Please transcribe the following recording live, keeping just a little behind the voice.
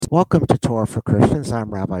Welcome to Torah for Christians. I'm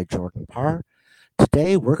Rabbi Jordan Parr.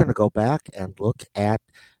 Today we're going to go back and look at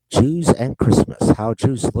Jews and Christmas, how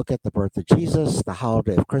Jews look at the birth of Jesus, the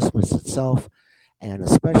holiday of Christmas itself, and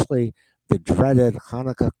especially the dreaded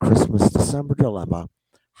Hanukkah, Christmas, December dilemma,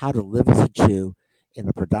 how to live as a Jew in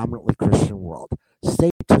a predominantly Christian world. Stay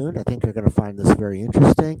tuned. I think you're going to find this very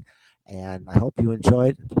interesting, and I hope you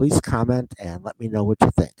enjoyed. Please comment and let me know what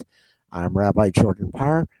you think. I'm Rabbi Jordan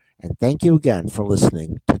Parr, and thank you again for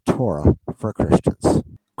listening to Torah for Christians.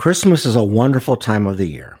 Christmas is a wonderful time of the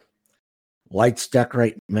year. Lights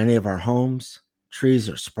decorate many of our homes, trees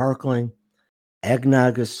are sparkling,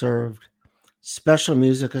 eggnog is served, special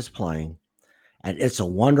music is playing, and It's a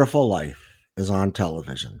Wonderful Life is on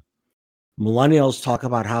television. Millennials talk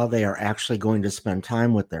about how they are actually going to spend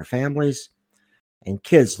time with their families, and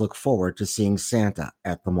kids look forward to seeing Santa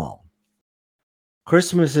at the mall.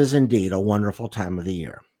 Christmas is indeed a wonderful time of the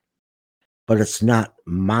year, but it's not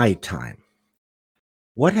my time.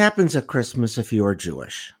 What happens at Christmas if you are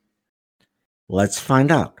Jewish? Let's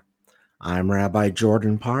find out. I'm Rabbi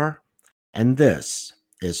Jordan Parr, and this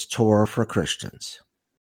is Torah for Christians.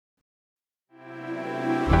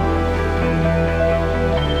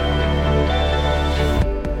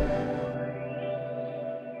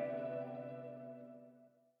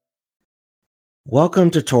 Welcome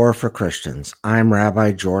to Torah for Christians. I'm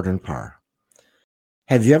Rabbi Jordan Parr.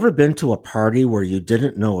 Have you ever been to a party where you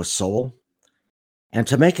didn't know a soul? And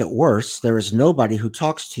to make it worse, there is nobody who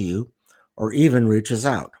talks to you or even reaches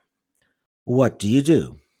out. What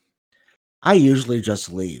do? I usually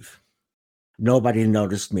just leave. Nobody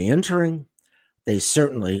noticed me entering. They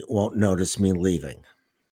certainly won't notice me leaving.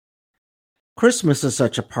 Christmas is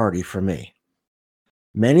such a party for me.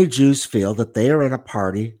 Many Jews feel that they are at a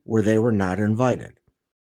party where they were not invited.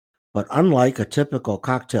 But unlike a typical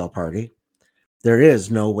cocktail party, there is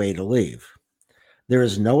no way to leave. There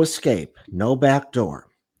is no escape, no back door.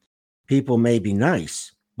 People may be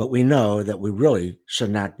nice, but we know that we really should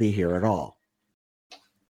not be here at all.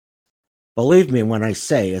 Believe me when I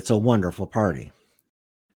say it's a wonderful party.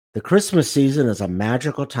 The Christmas season is a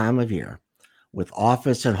magical time of year, with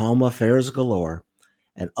office and home affairs galore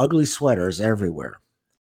and ugly sweaters everywhere.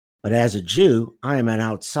 But as a Jew, I am an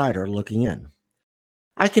outsider looking in.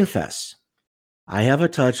 I confess, I have a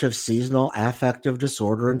touch of seasonal affective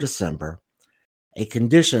disorder in December, a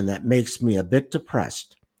condition that makes me a bit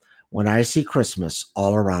depressed when I see Christmas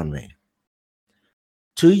all around me.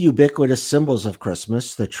 Two ubiquitous symbols of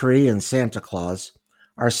Christmas, the tree and Santa Claus,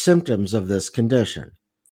 are symptoms of this condition.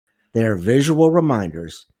 They are visual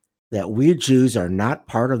reminders that we Jews are not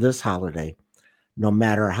part of this holiday, no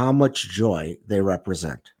matter how much joy they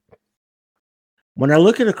represent. When I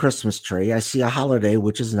look at a Christmas tree, I see a holiday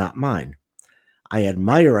which is not mine. I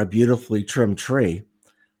admire a beautifully trimmed tree,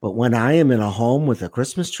 but when I am in a home with a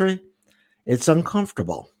Christmas tree, it's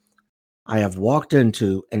uncomfortable. I have walked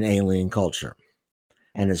into an alien culture,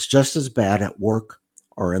 and it's just as bad at work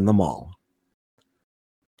or in the mall.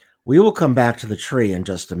 We will come back to the tree in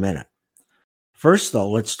just a minute. First, though,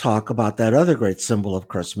 let's talk about that other great symbol of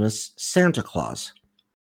Christmas, Santa Claus.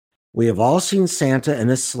 We have all seen Santa in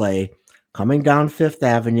his sleigh coming down Fifth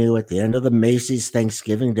Avenue at the end of the Macy's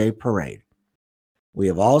Thanksgiving Day Parade. We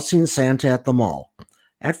have all seen Santa at the mall,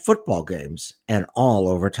 at football games, and all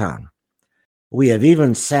over town. We have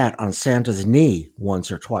even sat on Santa's knee once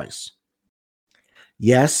or twice.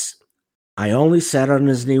 Yes, I only sat on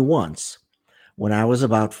his knee once when I was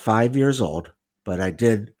about 5 years old, but I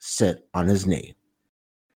did sit on his knee.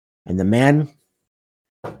 And the man...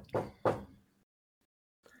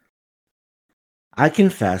 I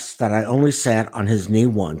confess that I only sat on his knee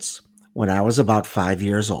once when I was about 5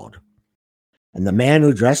 years old. And the man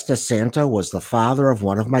who dressed as Santa was the father of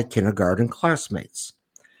one of my kindergarten classmates.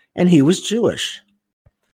 And he was Jewish.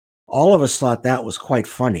 All of us thought that was quite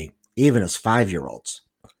funny, even as 5-year-olds.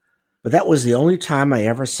 But that was the only time I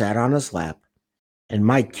ever sat on his lap, and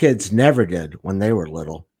my kids never did when they were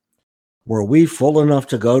little. Were we full enough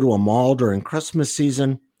to go to a mall during Christmas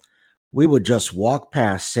season, we would just walk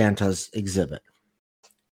past Santa's exhibit.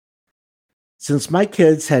 Since my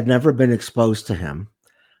kids had never been exposed to him,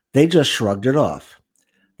 they just shrugged it off.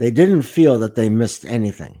 They didn't feel that they missed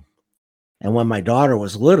anything. And when my daughter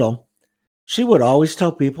was little, she would always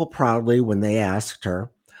tell people proudly when they asked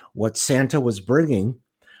her what Santa was bringing,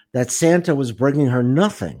 that Santa was bringing her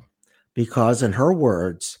nothing, because in her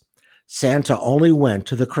words, Santa only went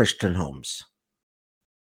to the Christian homes.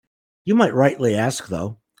 You might rightly ask,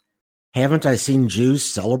 though, haven't I seen Jews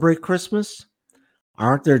celebrate Christmas?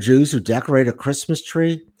 Aren't there Jews who decorate a Christmas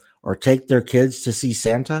tree or take their kids to see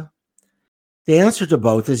Santa? The answer to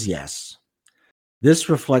both is yes. This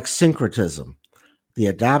reflects syncretism, the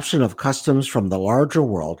adoption of customs from the larger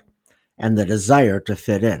world, and the desire to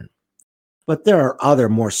fit in. But there are other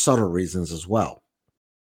more subtle reasons as well.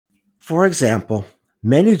 For example,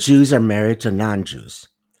 many Jews are married to non-Jews.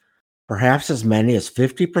 Perhaps as many as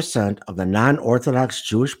 50% of the non-Orthodox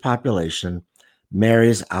Jewish population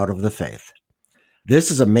marries out of the faith. This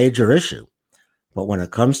is a major issue, but when it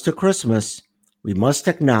comes to Christmas, we must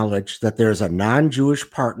acknowledge that there is a non-Jewish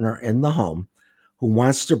partner in the home who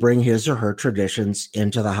wants to bring his or her traditions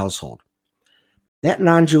into the household. That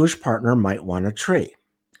non-Jewish partner might want a tree.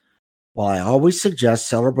 While I always suggest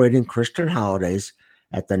celebrating Christian holidays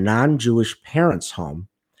at the non-Jewish parent's home,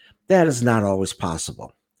 that is not always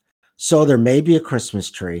possible. So there may be a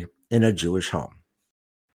Christmas tree in a Jewish home.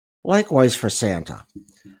 Likewise for Santa.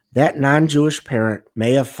 That non-Jewish parent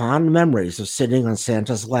may have fond memories of sitting on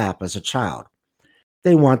Santa's lap as a child.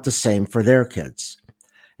 They want the same for their kids,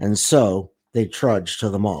 and so they trudge to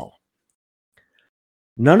the mall.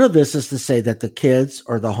 None of this is to say that the kids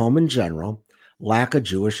or the home in general lack a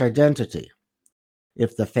Jewish identity.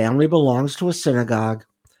 If the family belongs to a synagogue,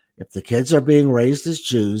 if the kids are being raised as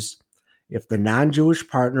Jews, if the non-Jewish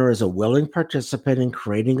partner is a willing participant in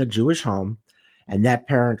creating a Jewish home, and that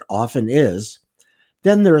parent often is,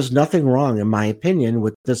 then there is nothing wrong, in my opinion,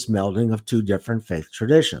 with this melding of two different faith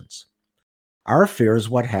traditions. Our fear is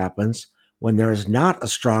what happens when there is not a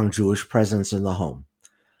strong Jewish presence in the home.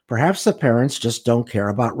 Perhaps the parents just don't care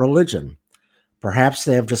about religion. Perhaps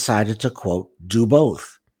they have decided to, quote, do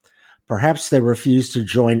both. Perhaps they refuse to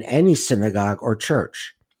join any synagogue or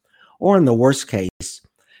church. Or in the worst case,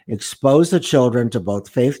 expose the children to both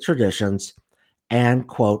faith traditions and,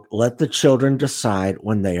 quote, let the children decide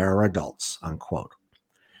when they are adults, unquote.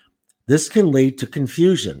 This can lead to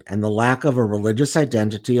confusion and the lack of a religious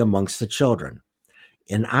identity amongst the children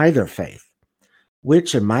in either faith,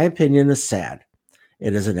 which, in my opinion, is sad.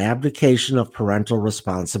 It is an abdication of parental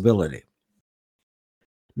responsibility.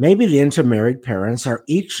 Maybe the intermarried parents are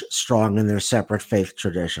each strong in their separate faith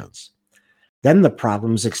traditions. Then the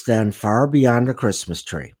problems extend far beyond a Christmas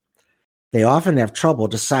tree. They often have trouble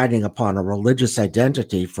deciding upon a religious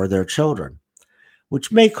identity for their children,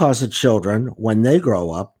 which may cause the children, when they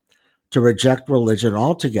grow up, to reject religion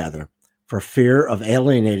altogether for fear of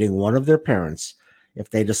alienating one of their parents if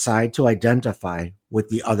they decide to identify with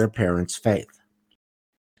the other parent's faith.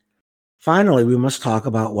 Finally, we must talk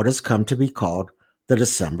about what has come to be called the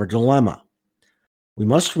December dilemma. We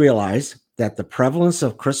must realize that the prevalence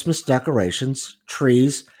of Christmas decorations,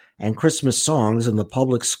 trees, and Christmas songs in the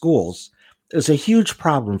public schools is a huge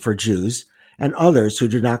problem for Jews and others who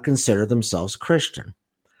do not consider themselves Christian.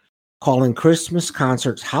 Calling Christmas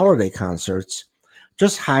concerts holiday concerts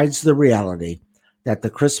just hides the reality that the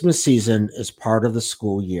Christmas season is part of the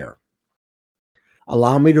school year.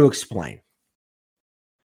 Allow me to explain.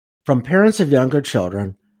 From parents of younger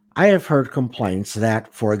children, I have heard complaints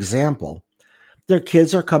that, for example, their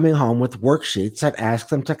kids are coming home with worksheets that ask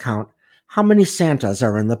them to count how many Santas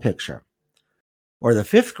are in the picture. Or the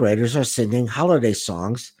fifth graders are singing holiday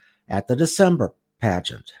songs at the December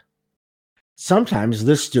pageant. Sometimes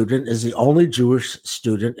this student is the only Jewish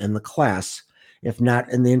student in the class, if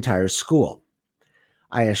not in the entire school.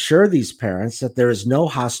 I assure these parents that there is no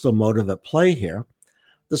hostile motive at play here.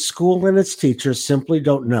 The school and its teachers simply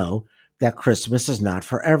don't know that Christmas is not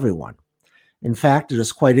for everyone. In fact, it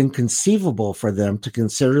is quite inconceivable for them to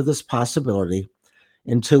consider this possibility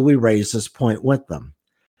until we raise this point with them.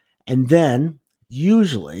 And then,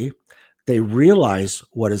 usually, they realize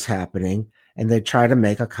what is happening and they try to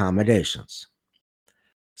make accommodations.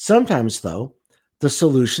 Sometimes, though, the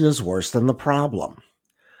solution is worse than the problem.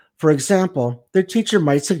 For example, their teacher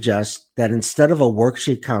might suggest that instead of a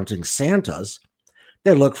worksheet counting Santas,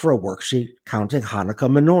 they look for a worksheet counting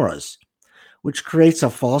Hanukkah menorahs, which creates a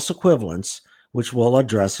false equivalence, which we'll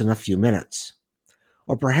address in a few minutes.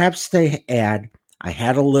 Or perhaps they add, I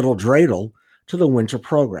had a little dreidel to the winter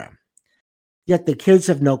program. Yet the kids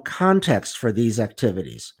have no context for these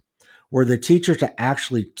activities. Were the teacher to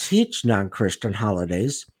actually teach non-Christian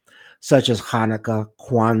holidays, such as Hanukkah,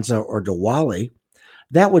 Kwanzaa, or Diwali,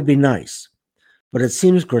 that would be nice. But it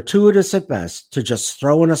seems gratuitous at best to just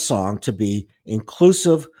throw in a song to be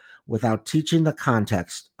inclusive without teaching the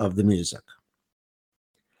context of the music.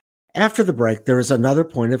 After the break, there is another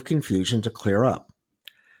point of confusion to clear up.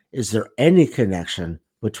 Is there any connection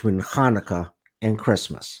between Hanukkah and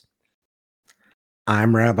Christmas?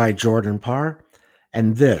 I'm Rabbi Jordan Parr,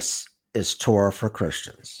 and this is Torah for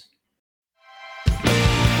Christians.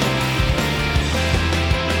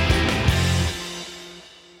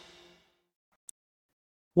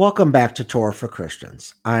 Welcome back to Torah for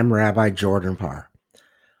Christians. I'm Rabbi Jordan Parr.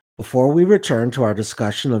 Before we return to our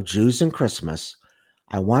discussion of Jews and Christmas,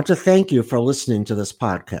 I want to thank you for listening to this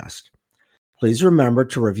podcast. Please remember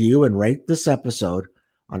to review and rate this episode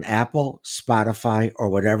on Apple, Spotify, or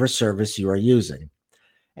whatever service you are using.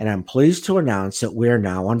 And I'm pleased to announce that we are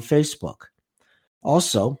now on Facebook.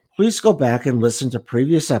 Also, please go back and listen to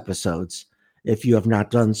previous episodes if you have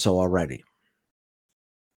not done so already.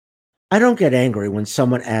 I don't get angry when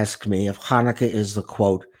someone asks me if Hanukkah is the,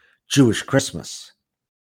 quote, Jewish Christmas.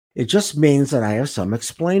 It just means that I have some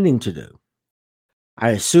explaining to do.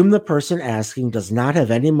 I assume the person asking does not have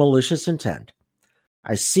any malicious intent.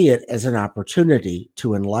 I see it as an opportunity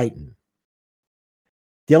to enlighten.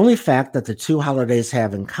 The only fact that the two holidays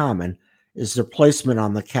have in common is their placement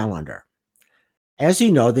on the calendar. As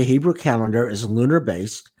you know, the Hebrew calendar is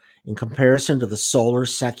lunar-based in comparison to the solar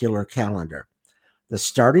secular calendar. The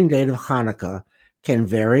starting date of Hanukkah can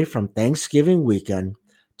vary from Thanksgiving weekend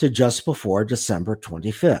to just before December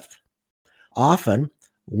 25th. Often,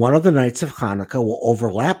 one of the nights of Hanukkah will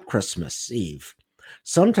overlap Christmas Eve.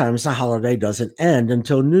 Sometimes the holiday doesn't end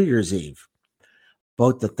until New Year's Eve.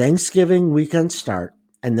 Both the Thanksgiving weekend start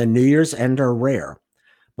and the New Year's end are rare,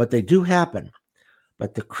 but they do happen.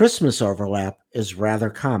 But the Christmas overlap is rather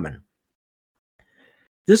common.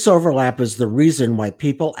 This overlap is the reason why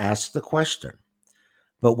people ask the question.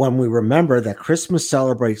 But when we remember that Christmas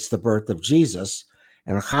celebrates the birth of Jesus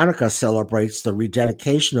and Hanukkah celebrates the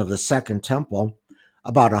rededication of the Second Temple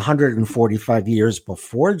about 145 years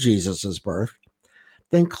before Jesus' birth,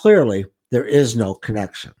 then clearly there is no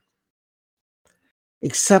connection.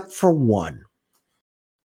 Except for one.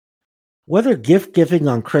 Whether gift giving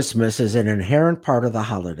on Christmas is an inherent part of the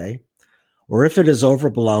holiday, or if it is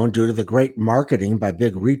overblown due to the great marketing by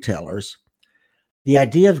big retailers, the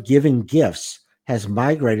idea of giving gifts has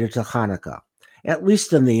migrated to Hanukkah, at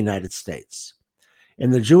least in the United States. In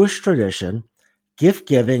the Jewish tradition, gift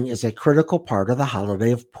giving is a critical part of the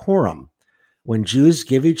holiday of Purim, when Jews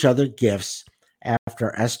give each other gifts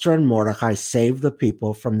after Esther and Mordecai saved the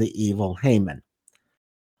people from the evil Haman.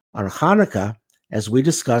 On Hanukkah, as we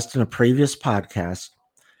discussed in a previous podcast,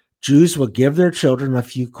 Jews will give their children a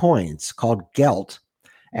few coins, called gelt,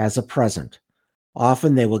 as a present.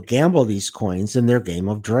 Often they will gamble these coins in their game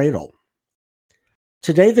of dreidel.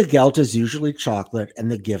 Today, the gelt is usually chocolate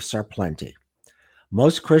and the gifts are plenty.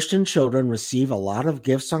 Most Christian children receive a lot of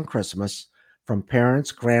gifts on Christmas from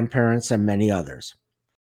parents, grandparents, and many others.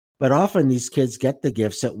 But often these kids get the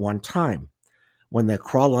gifts at one time, when they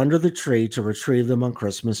crawl under the tree to retrieve them on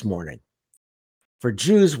Christmas morning. For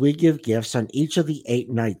Jews, we give gifts on each of the 8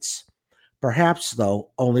 nights, perhaps,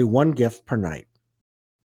 though, only one gift per night.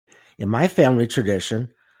 In my family tradition,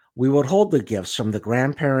 we would hold the gifts from the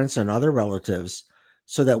grandparents and other relatives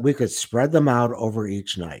so that we could spread them out over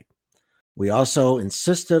each night. We also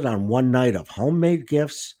insisted on one night of homemade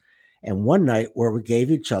gifts and one night where we gave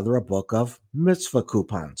each other a book of mitzvah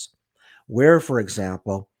coupons, where, for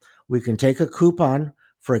example, we can take a coupon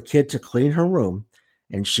for a kid to clean her room,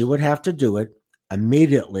 and she would have to do it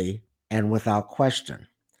immediately and without question.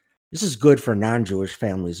 This is good for non-Jewish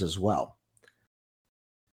families as well.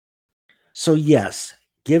 So yes,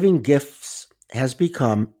 giving gifts has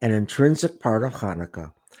become an intrinsic part of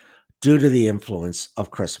Hanukkah due to the influence of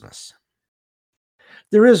Christmas.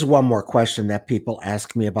 There is one more question that people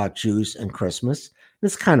ask me about Jews and Christmas.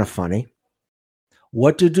 It's kind of funny.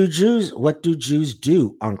 What do Jews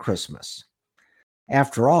do on Christmas?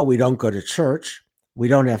 After all, we don't go to church. We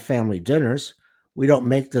don't have family dinners. We don't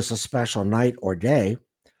make this a special night or day.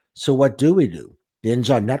 So what do we do? Binge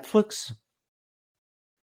on Netflix?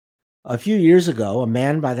 A few years ago, a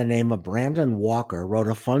man by the name of Brandon Walker wrote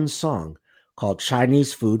a fun song called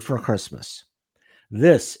Chinese Food for Christmas.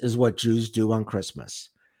 This is what Jews do on Christmas.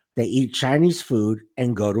 They eat Chinese food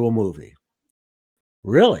and go to a movie.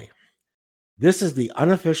 Really? This is the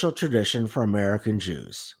unofficial tradition for American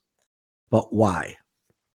Jews. But why?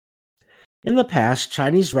 In the past,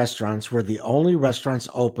 Chinese restaurants were the only restaurants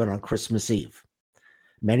open on Christmas Eve.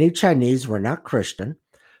 Many Chinese were not Christian,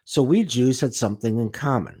 so we Jews had something in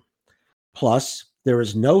common. Plus, there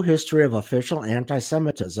is no history of official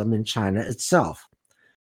anti-Semitism in China itself,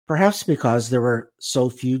 perhaps because there were so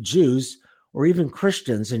few Jews or even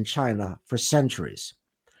Christians in China for centuries.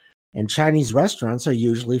 And Chinese restaurants are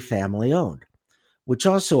usually family-owned, which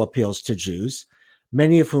also appeals to Jews,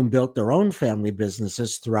 many of whom built their own family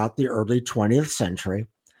businesses throughout the early 20th century,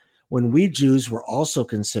 when we Jews were also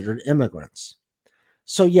considered immigrants.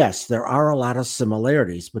 So yes, there are a lot of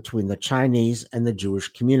similarities between the Chinese and the Jewish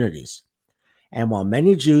communities. And while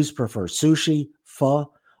many Jews prefer sushi,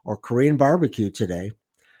 pho, or Korean barbecue today,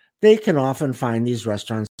 they can often find these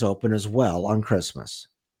restaurants open as well on Christmas.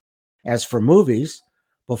 As for movies,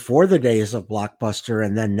 before the days of Blockbuster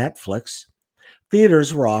and then Netflix,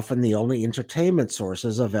 Theaters were often the only entertainment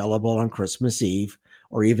sources available on Christmas Eve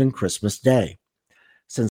or even Christmas Day.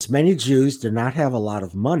 Since many Jews did not have a lot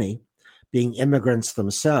of money, being immigrants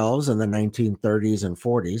themselves in the 1930s and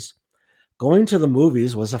 40s, going to the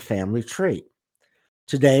movies was a family treat.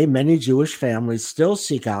 Today, many Jewish families still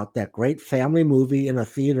seek out that great family movie in a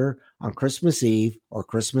theater on Christmas Eve or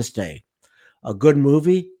Christmas Day. A good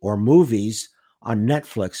movie or movies on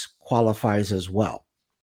Netflix qualifies as well.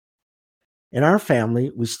 In our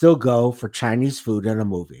family, we still go for Chinese food and a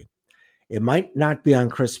movie. It might not be on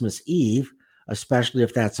Christmas Eve, especially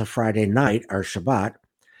if that's a Friday night or Shabbat.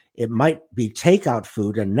 It might be takeout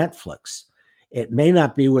food and Netflix. It may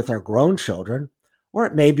not be with our grown children, or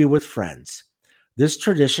it may be with friends. This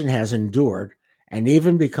tradition has endured and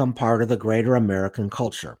even become part of the greater American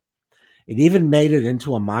culture. It even made it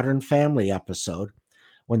into a Modern Family episode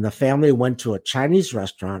when the family went to a Chinese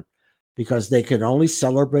restaurant because they could only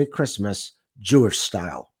celebrate Christmas Jewish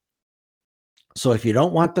style. So if you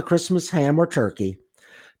don't want the Christmas ham or turkey,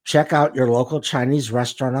 check out your local Chinese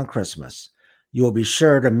restaurant on Christmas. You will be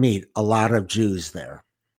sure to meet a lot of Jews there.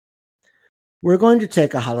 We're going to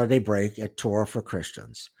take a holiday break at Torah for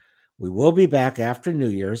Christians. We will be back after New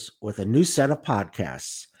Year's with a new set of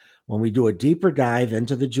podcasts when we do a deeper dive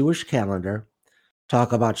into the Jewish calendar,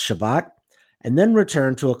 talk about Shabbat, and then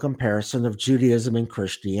return to a comparison of Judaism and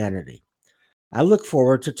Christianity. I look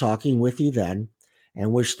forward to talking with you then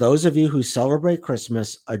and wish those of you who celebrate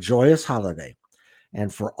Christmas a joyous holiday,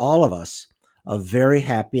 and for all of us, a very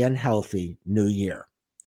happy and healthy New Year.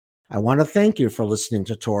 I want to thank you for listening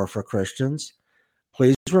to Torah for Christians.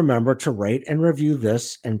 Please remember to rate and review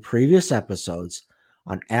this and previous episodes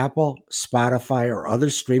on Apple, Spotify, or other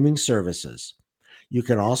streaming services. You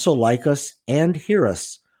can also like us and hear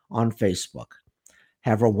us on Facebook.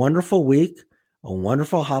 Have a wonderful week, a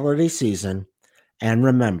wonderful holiday season, and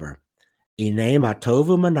remember, Inei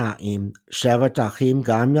Matovu Mana'im Shevat Achim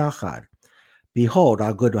Gam Yachad. Behold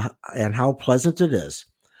how good and how pleasant it is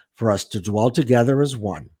for us to dwell together as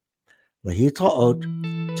one.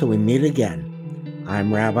 Lahita'ot, till we meet again.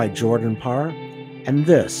 I'm Rabbi Jordan Parr, and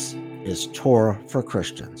this is Torah for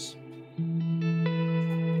Christians.